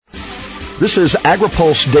This is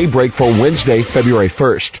AgriPulse Daybreak for Wednesday, February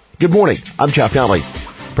 1st. Good morning. I'm Jeff Daly.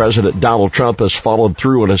 President Donald Trump has followed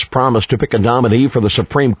through on his promise to pick a nominee for the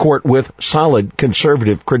Supreme Court with solid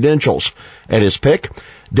conservative credentials. And his pick,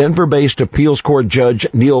 Denver-based appeals court judge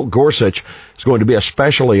Neil Gorsuch, is going to be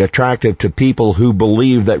especially attractive to people who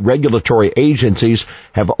believe that regulatory agencies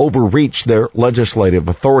have overreached their legislative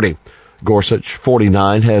authority. Gorsuch,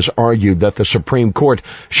 49, has argued that the Supreme Court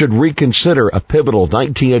should reconsider a pivotal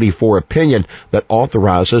 1984 opinion that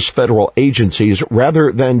authorizes federal agencies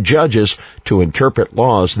rather than judges to interpret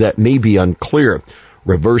laws that may be unclear.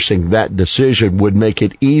 Reversing that decision would make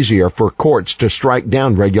it easier for courts to strike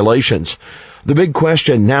down regulations. The big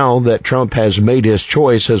question now that Trump has made his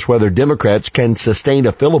choice is whether Democrats can sustain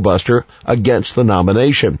a filibuster against the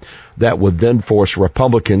nomination. That would then force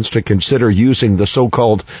Republicans to consider using the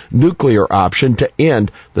so-called nuclear option to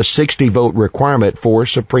end the 60-vote requirement for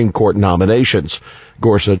Supreme Court nominations.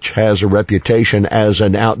 Gorsuch has a reputation as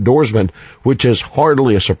an outdoorsman, which is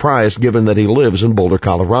hardly a surprise given that he lives in Boulder,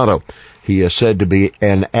 Colorado. He is said to be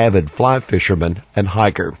an avid fly fisherman and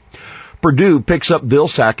hiker. Purdue picks up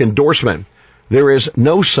Vilsack endorsement. There is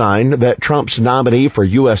no sign that Trump's nominee for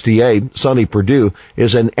USDA, Sonny Perdue,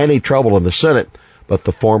 is in any trouble in the Senate. But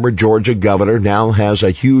the former Georgia governor now has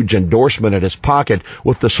a huge endorsement in his pocket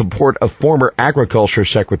with the support of former Agriculture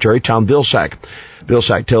Secretary Tom Vilsack.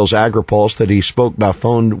 Vilsack tells AgriPulse that he spoke by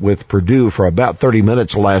phone with Perdue for about 30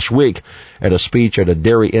 minutes last week. At a speech at a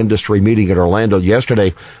dairy industry meeting in Orlando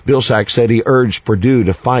yesterday, Vilsack said he urged Perdue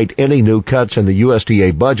to fight any new cuts in the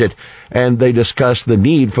USDA budget, and they discussed the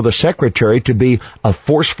need for the secretary to be a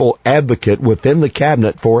forceful advocate within the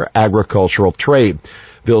cabinet for agricultural trade.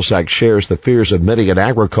 Vilsack shares the fears of many in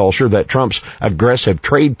agriculture that Trump's aggressive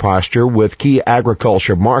trade posture with key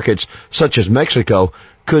agriculture markets, such as Mexico,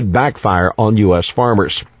 could backfire on U.S.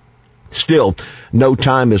 farmers. Still, no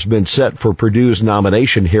time has been set for Perdue's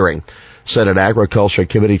nomination hearing. Senate Agriculture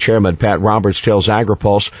Committee Chairman Pat Roberts tells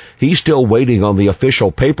AgriPulse he's still waiting on the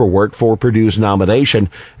official paperwork for Perdue's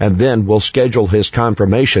nomination and then will schedule his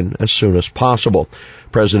confirmation as soon as possible.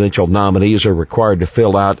 Presidential nominees are required to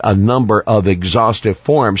fill out a number of exhaustive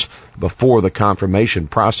forms before the confirmation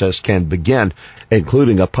process can begin,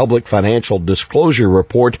 including a public financial disclosure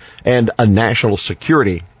report and a national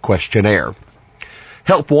security questionnaire.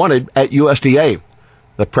 Help wanted at USDA.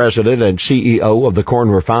 The president and CEO of the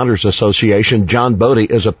Corn Refiners Association, John Bodie,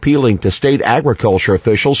 is appealing to state agriculture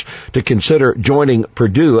officials to consider joining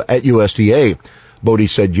Perdue at USDA. Bodie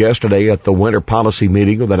said yesterday at the winter policy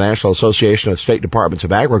meeting of the National Association of State Departments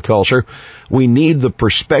of Agriculture, "We need the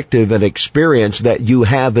perspective and experience that you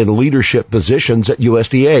have in leadership positions at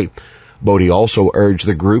USDA." Bodie also urged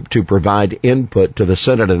the group to provide input to the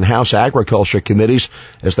Senate and House Agriculture committees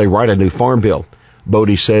as they write a new farm bill.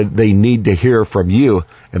 Bodie said they need to hear from you,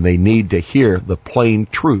 and they need to hear the plain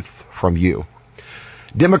truth from you.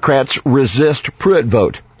 Democrats resist Pruitt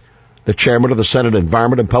vote. The chairman of the Senate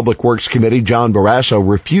Environment and Public Works Committee, John Barrasso,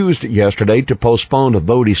 refused yesterday to postpone a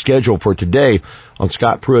vote he scheduled for today on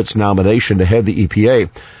Scott Pruitt's nomination to head the EPA.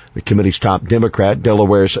 The committee's top Democrat,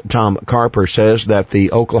 Delaware's Tom Carper, says that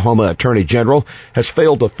the Oklahoma Attorney General has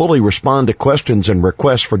failed to fully respond to questions and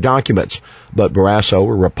requests for documents. But Barrasso,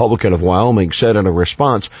 a Republican of Wyoming, said in a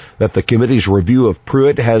response that the committee's review of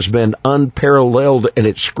Pruitt has been unparalleled in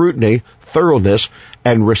its scrutiny, thoroughness,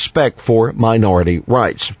 and respect for minority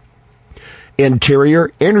rights.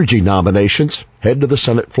 Interior energy nominations head to the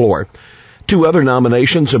Senate floor. Two other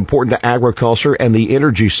nominations important to agriculture and the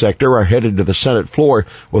energy sector are headed to the Senate floor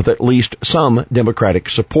with at least some Democratic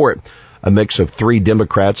support. A mix of 3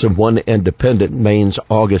 Democrats and 1 independent, Maine's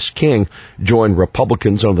August King, joined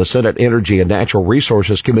Republicans on the Senate Energy and Natural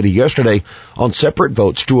Resources Committee yesterday on separate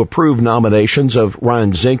votes to approve nominations of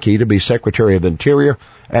Ryan Zinke to be Secretary of Interior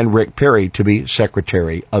and Rick Perry to be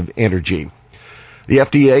Secretary of Energy. The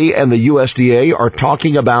FDA and the USDA are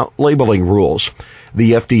talking about labeling rules.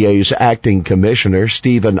 The FDA's acting commissioner,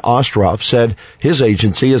 Stephen Ostroff, said his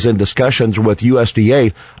agency is in discussions with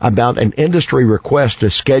USDA about an industry request to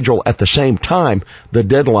schedule at the same time the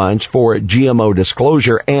deadlines for GMO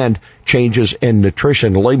disclosure and changes in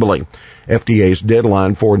nutrition labeling. FDA's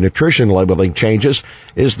deadline for nutrition labeling changes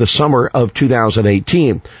is the summer of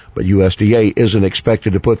 2018, but USDA isn't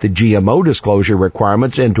expected to put the GMO disclosure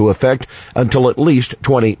requirements into effect until at least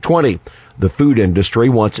 2020. The food industry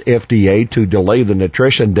wants FDA to delay the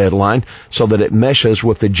nutrition deadline so that it meshes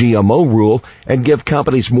with the GMO rule and give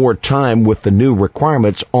companies more time with the new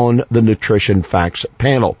requirements on the nutrition facts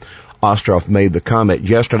panel. Ostroff made the comment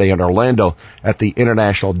yesterday in Orlando at the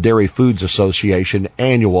International Dairy Foods Association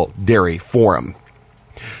annual dairy forum.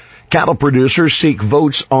 Cattle producers seek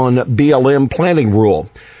votes on BLM planting rule.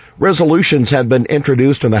 Resolutions have been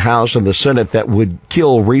introduced in the House and the Senate that would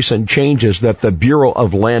kill recent changes that the Bureau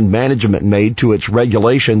of Land Management made to its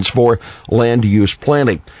regulations for land use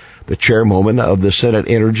planning. The chairwoman of the Senate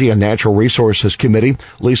Energy and Natural Resources Committee,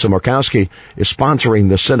 Lisa Murkowski, is sponsoring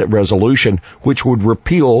the Senate resolution, which would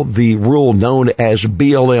repeal the rule known as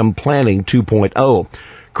BLM Planning 2.0.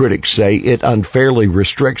 Critics say it unfairly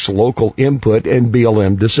restricts local input in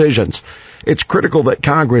BLM decisions. It's critical that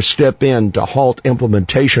Congress step in to halt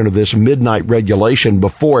implementation of this midnight regulation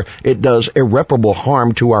before it does irreparable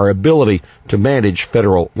harm to our ability to manage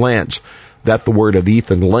federal lands. That's the word of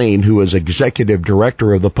Ethan Lane, who is Executive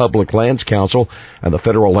Director of the Public Lands Council and the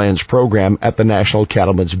Federal Lands Program at the National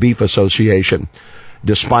Cattlemen's Beef Association.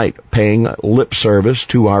 Despite paying lip service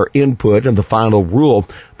to our input in the final rule,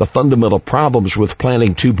 the fundamental problems with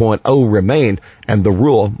Planning 2.0 remain, and the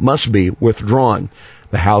rule must be withdrawn.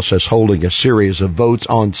 The House is holding a series of votes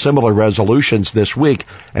on similar resolutions this week,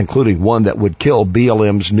 including one that would kill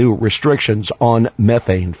BLM's new restrictions on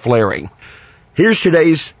methane flaring. Here's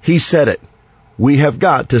today's He Said It. We have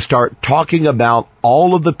got to start talking about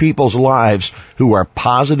all of the people's lives who are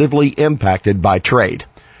positively impacted by trade.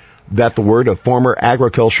 That's the word of former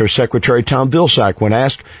Agriculture Secretary Tom Vilsack when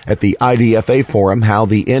asked at the IDFA forum how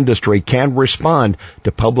the industry can respond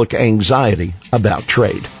to public anxiety about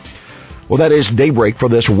trade. Well, that is Daybreak for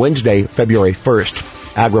this Wednesday, February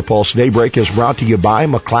 1st. AgriPulse Daybreak is brought to you by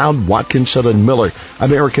McLeod, Watkinson & Miller,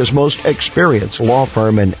 America's most experienced law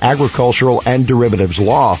firm in agricultural and derivatives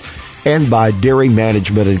law, and by Dairy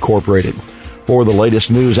Management Incorporated. For the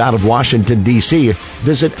latest news out of Washington, D.C.,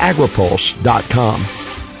 visit agripulse.com.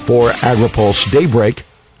 For AgriPulse Daybreak,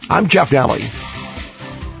 I'm Jeff Daly.